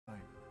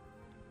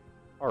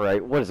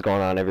Alright, what is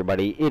going on,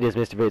 everybody? It is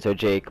Mr. Vaso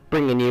Jake,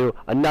 bringing you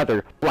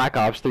another Black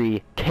Ops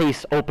 3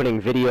 case opening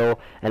video.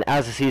 And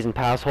as a season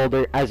pass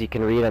holder, as you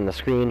can read on the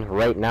screen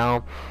right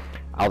now,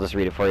 I'll just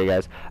read it for you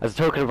guys. As a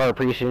token of our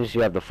appreciation,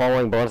 you have the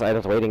following bonus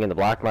items waiting in the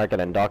black market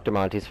and Dr.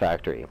 Monty's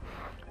factory.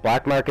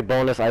 Black market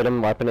bonus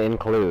item weapon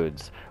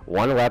includes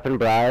 1 weapon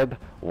bribe,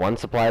 1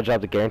 supply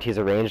drop that guarantees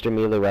a ranged or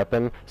melee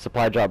weapon,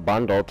 supply drop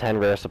bundle, 10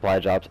 rare supply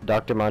drops.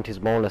 Dr. Monty's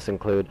bonus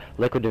include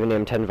liquid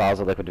divinium, 10 vials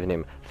of liquid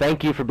divinium.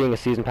 Thank you for being a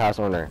season pass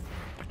owner.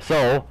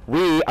 So,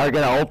 we are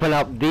going to open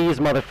up these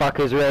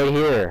motherfuckers right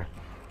here.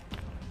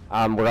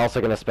 We're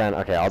also going to spend...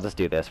 Okay, I'll just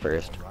do this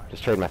first.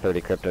 Just trade my 30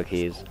 crypto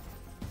keys.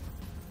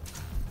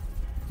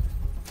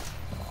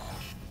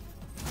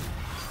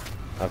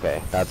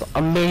 Okay, that's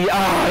amazing.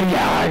 Oh,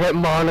 yeah, I get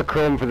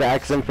monochrome for the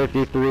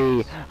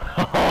XM53.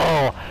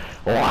 Oh,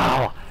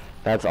 wow.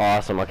 That's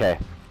awesome. Okay,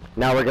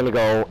 now we're going to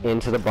go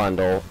into the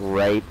bundle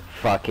right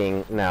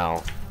fucking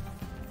now.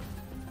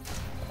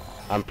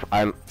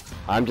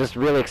 I'm just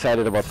really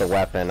excited about the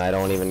weapon. I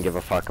don't even give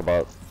a fuck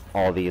about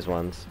all these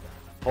ones.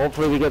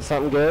 Hopefully we get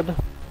something good.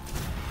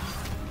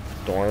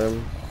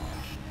 Storm.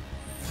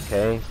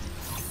 Okay.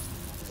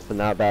 Open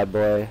that bad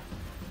boy.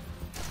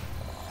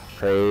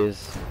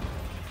 Praise.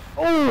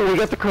 Oh, we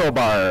got the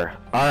crowbar.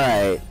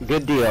 Alright,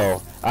 good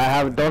deal.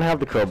 I don't have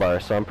the crowbar,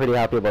 so I'm pretty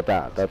happy about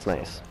that. That's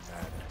nice.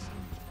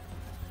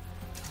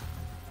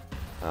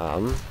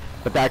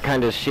 But that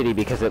kind of shitty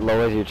because it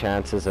lowers your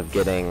chances of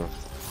getting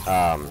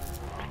a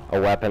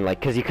weapon,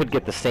 like, because you could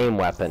get the same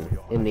weapon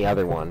in the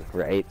other one,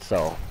 right?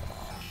 So,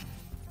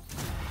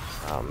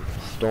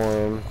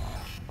 Storm,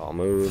 all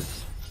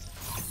moves.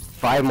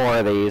 5 more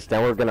of these,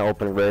 then we're gonna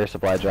open rare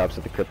supply drops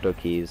with the crypto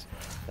keys.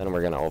 Then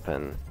we're gonna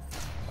open,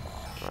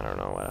 I don't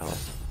know what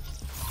else.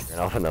 We're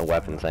gonna open the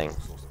weapon thing.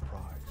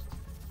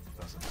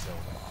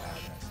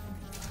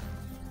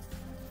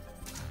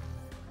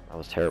 That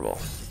was terrible.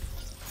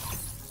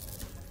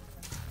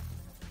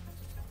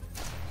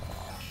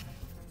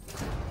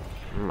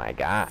 Oh my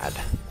god.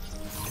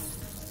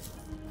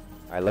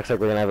 Alright, looks like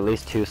we're gonna have at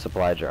least 2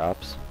 supply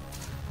drops.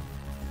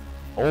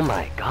 Oh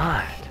my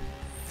god.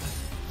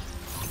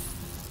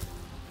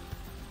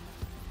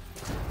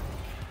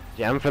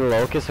 Gem for the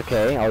Locust,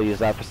 okay, I'll use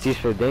that. Prestige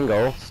for the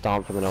Dingo,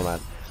 Stomp for the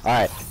Nomad.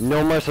 Alright,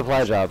 no more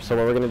supply drops, so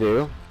what we're gonna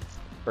do,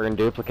 we're gonna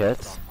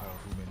duplicates.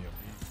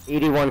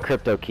 81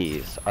 crypto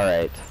keys,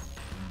 alright.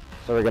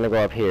 So we're gonna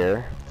go up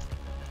here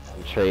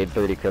and trade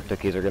 30 crypto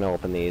keys. We're gonna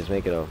open these,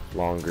 make it a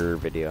longer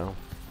video.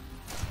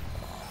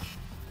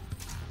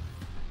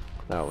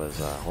 That was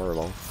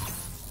horrible.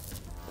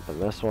 Open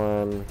this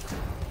one.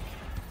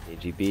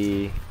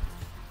 AGB.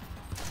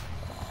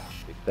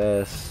 Take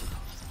this.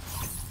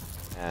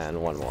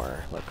 And 1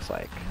 more, looks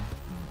like.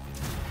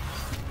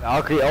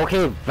 Valkyrie,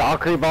 okay,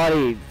 Valkyrie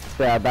body,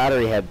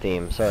 battery head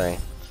theme, sorry.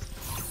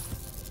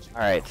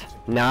 Alright,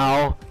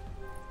 now,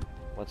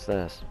 what's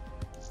this?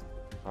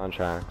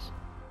 Contracts.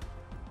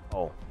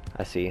 Oh,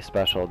 I see,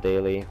 special,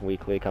 daily,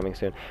 weekly, coming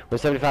soon. When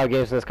 75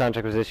 games in this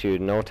contract was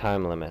issued, no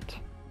time limit.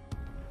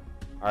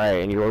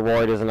 Alright, and your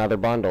reward is another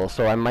bundle,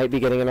 so I might be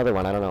getting another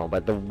one, I don't know.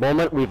 But the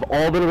moment we've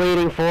all been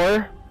waiting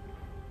for,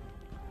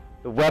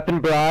 the weapon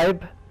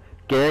bribe,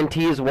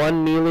 guarantees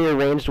 1 melee or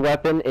ranged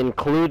weapon,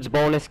 includes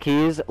bonus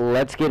keys.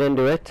 Let's get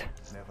into it.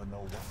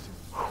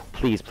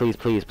 Please, please,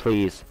 please,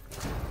 please.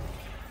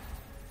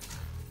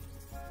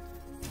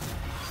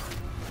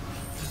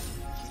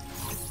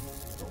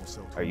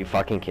 Are you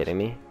fucking kidding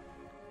me?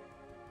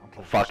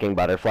 A fucking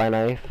butterfly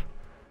knife?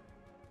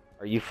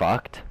 Are you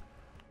fucked?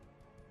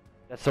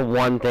 That's the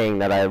one thing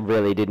that I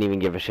really didn't even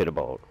give a shit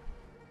about.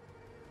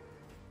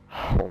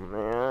 Oh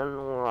man,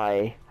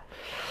 why?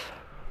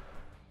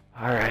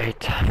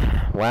 Alright,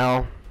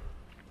 well,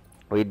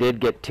 we did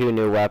get 2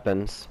 new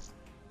weapons.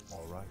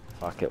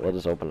 Fuck it, we'll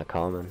just open the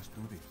common.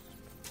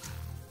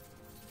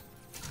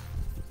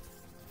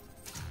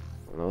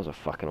 Well, that was a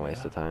fucking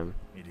waste of time.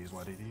 It is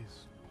what it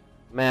is.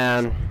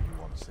 Man,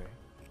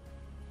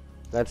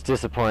 that's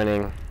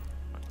disappointing.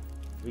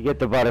 We get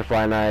the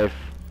butterfly knife.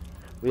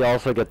 We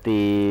also get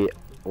the,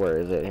 where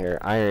is it here?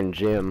 Iron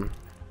Gym.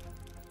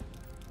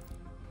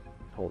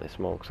 Holy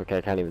smokes, okay,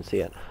 I can't even see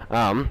it.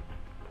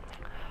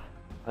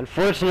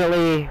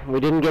 Unfortunately, we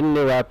didn't get a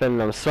new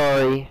weapon. I'm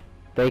sorry.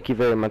 Thank you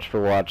very much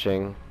for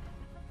watching.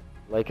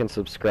 Like and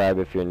subscribe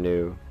if you're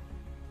new.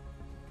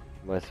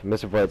 With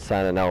Mr. Void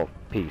signing out.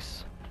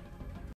 Peace.